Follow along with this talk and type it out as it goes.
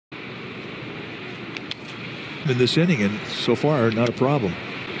in this inning, and so far not a problem.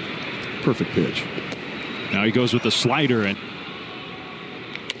 Perfect pitch. Now he goes with the slider and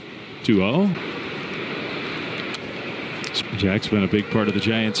 2-0. Jack's been a big part of the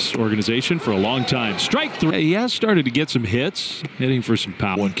Giants organization for a long time. Strike three. He has started to get some hits, hitting for some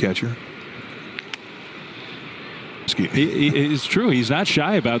power. One catcher. It's true. He's not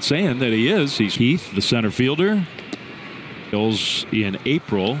shy about saying that he is. He's Heath, the center fielder. Bills in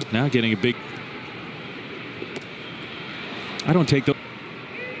April. Now getting a big. I don't take the.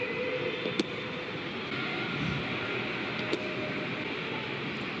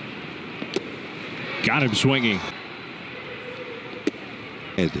 Got him swinging.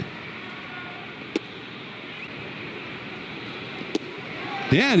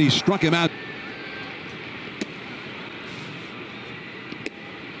 Yeah, and he struck him out.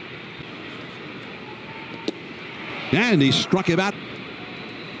 And he struck him out.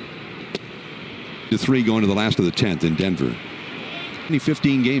 3 going to the last of the 10th in Denver.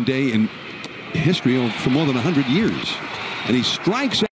 15 game day in history for more than 100 years. And he strikes